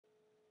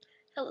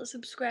Hello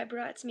subscriber,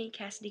 it's me,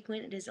 Cassidy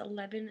Quinn. It is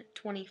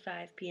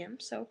 11:25 p.m.,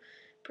 so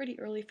pretty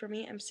early for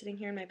me. I'm sitting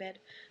here in my bed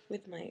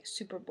with my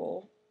Super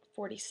Bowl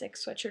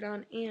 46 sweatshirt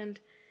on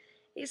and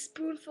a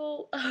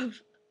spoonful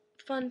of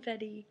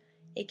funfetti,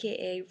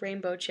 aka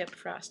rainbow chip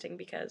frosting,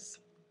 because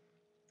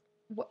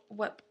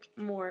what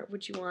more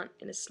would you want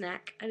in a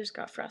snack? I just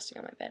got frosting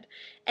on my bed.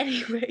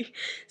 Anyway,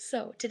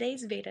 so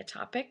today's VEDA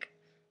topic,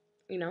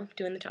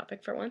 doing the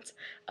topic for once,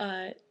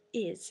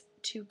 is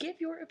to give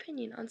your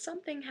opinion on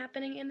something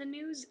happening in the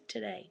news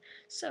today.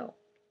 So,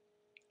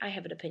 I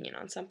have an opinion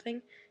on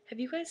something. Have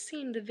you guys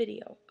seen the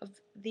video of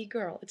the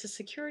girl? It's a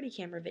security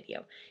camera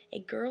video. A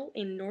girl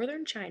in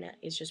northern China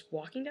is just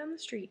walking down the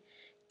street,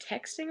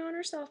 texting on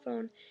her cell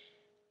phone,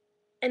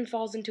 and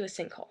falls into a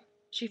sinkhole.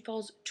 She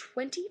falls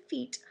 20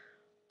 feet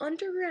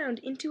underground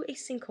into a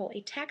sinkhole. A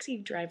taxi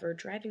driver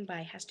driving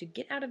by has to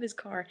get out of his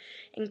car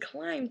and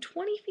climb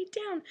 20 feet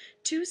down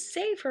to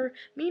save her.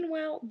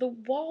 Meanwhile, the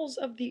walls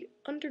of the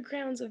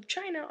undergrounds of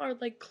China are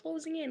like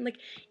closing in. Like,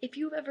 if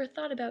you've ever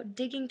thought about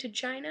digging to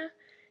China,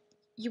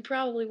 you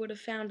probably would have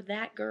found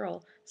that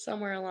girl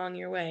somewhere along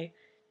your way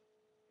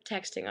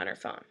texting on her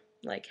phone.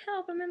 Like,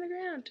 help, I'm in the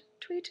ground.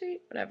 Tweet,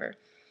 tweet, whatever.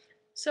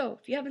 So,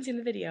 if you haven't seen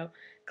the video,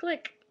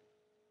 click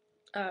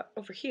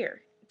over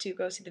here to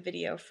go see the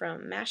video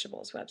from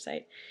Mashable's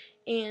website.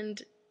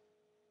 And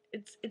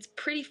it's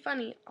pretty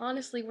funny.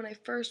 Honestly, when I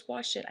first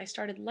watched it, I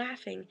started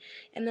laughing,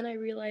 and then I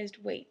realized,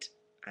 wait,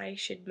 I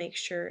should make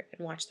sure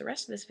and watch the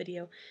rest of this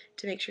video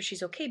to make sure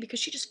she's okay, because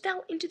she just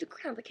fell into the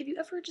ground. Like, have you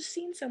ever just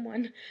seen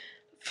someone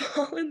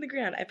fall in the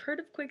ground? I've heard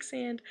of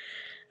quicksand,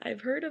 I've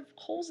heard of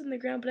holes in the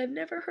ground, but I've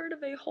never heard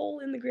of a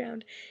hole in the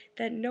ground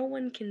that no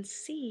one can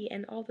see,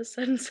 and all of a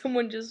sudden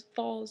someone just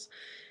falls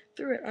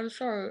through it. I'm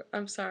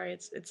sorry.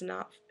 It's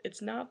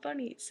not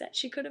funny.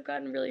 She could have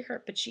gotten really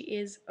hurt, but she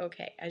is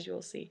okay, as you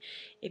will see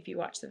if you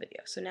watch the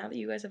video. So now that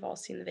you guys have all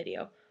seen the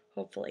video,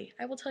 hopefully,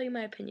 I will tell you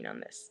my opinion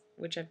on this,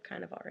 which I've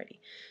kind of already.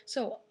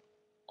 So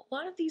a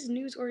lot of these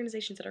news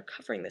organizations that are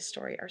covering this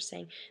story are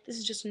saying this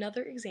is just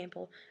another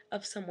example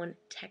of someone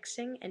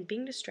texting and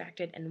being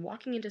distracted and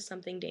walking into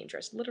something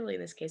dangerous. Literally,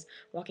 in this case,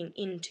 walking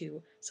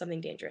into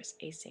something dangerous,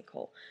 a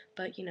sinkhole.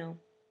 But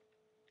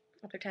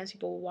other times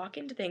people will walk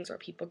into things, or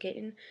people get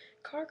in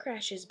car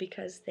crashes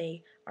because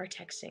they are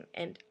texting.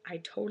 And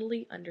I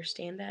totally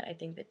understand that. I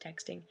think that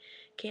texting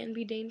can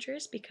be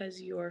dangerous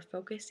because your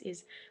focus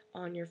is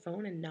on your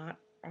phone and not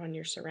on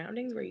your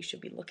surroundings, where you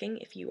should be looking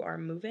if you are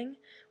moving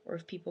or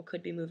if people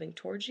could be moving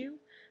towards you,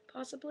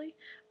 possibly.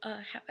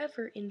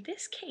 However, in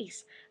this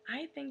case,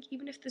 I think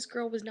even if this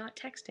girl was not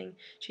texting,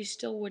 she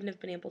still wouldn't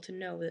have been able to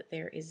know that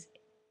there is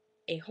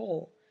a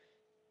hole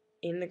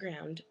in the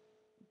ground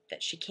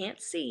that she can't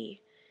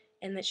see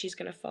and that she's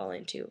going to fall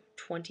into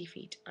 20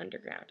 feet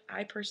underground.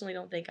 I personally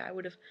don't think I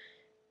would have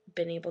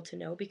been able to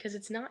know, because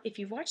it's not, if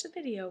you've watched the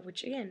video,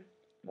 which again,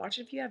 watch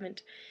it if you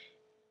haven't,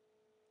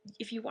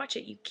 if you watch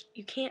it,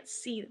 you can't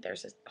see that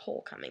there's a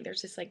hole coming.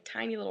 There's this like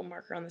tiny little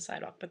marker on the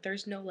sidewalk, but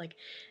there's no like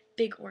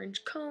big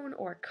orange cone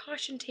or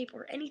caution tape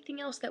or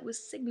anything else that would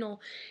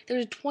signal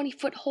there's a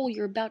 20-foot hole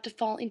you're about to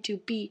fall into.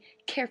 Be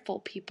careful,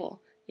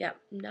 people. Yeah,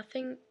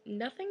 nothing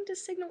to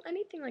signal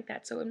anything like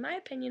that. So in my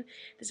opinion,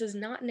 this is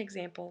not an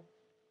example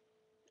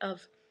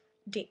of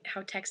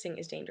how texting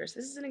is dangerous.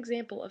 This is an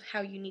example of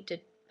how you need to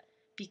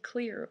be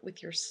clear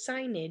with your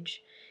signage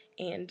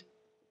and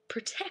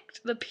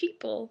protect the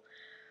people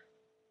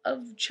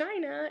of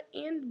China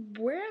and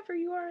wherever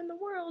you are in the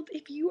world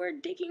if you are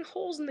digging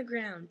holes in the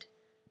ground.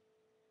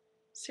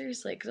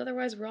 Seriously, because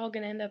otherwise we're all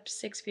going to end up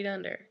 6 feet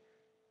under.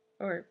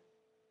 Or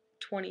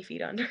 20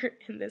 feet under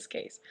in this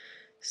case.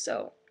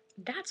 So,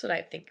 that's what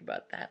I think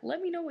about that.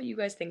 Let me know what you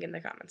guys think in the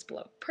comments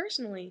below.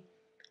 Personally,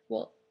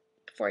 well,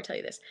 before I tell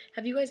you this,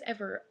 have you guys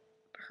ever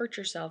hurt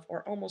yourself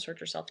or almost hurt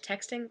yourself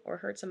texting, or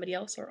hurt somebody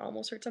else or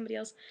almost hurt somebody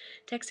else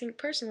texting?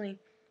 Personally,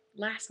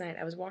 last night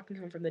I was walking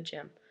home from the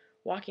gym,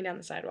 walking down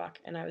the sidewalk,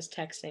 and I was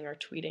texting or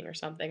tweeting or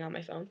something on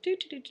my phone,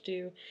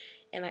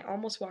 and I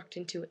almost walked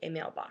into a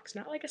mailbox.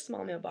 Not like a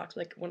small mailbox,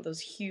 like one of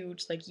those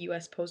huge, like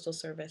US Postal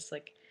Service,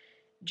 like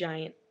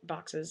giant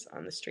boxes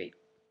on the street,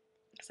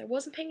 because I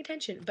wasn't paying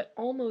attention, but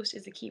almost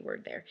is the key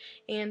word there.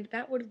 And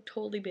that would have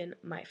totally been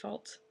my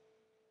fault,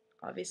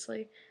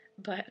 obviously,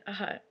 but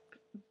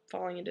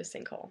falling into a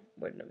sinkhole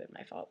wouldn't have been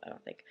my fault, I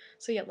don't think.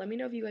 So yeah, let me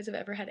know if you guys have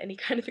ever had any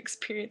kind of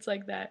experience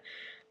like that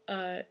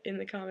in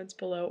the comments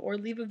below, or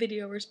leave a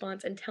video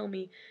response and tell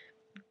me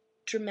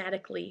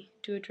dramatically,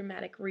 do a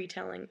dramatic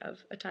retelling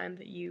of a time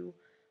that you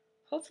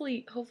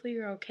hopefully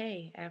you're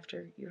okay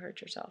after you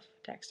hurt yourself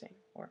texting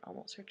or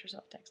almost hurt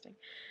yourself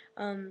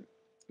texting.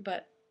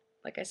 But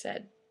like I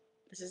said,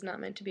 this is not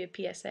meant to be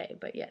a PSA,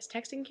 but yes,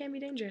 texting can be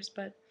dangerous,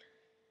 but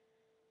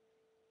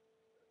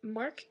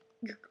mark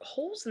your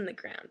holes in the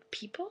ground,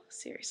 people.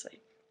 Seriously.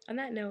 On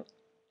that note,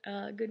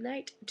 good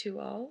night to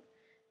all.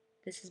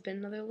 This has been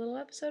another little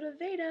episode of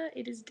VEDA.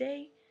 It is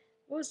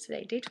what was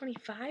today? Day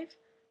 25?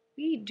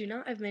 We do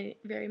not have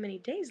very many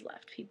days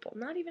left, people.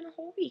 Not even a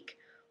whole week.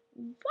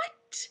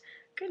 What?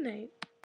 Good night.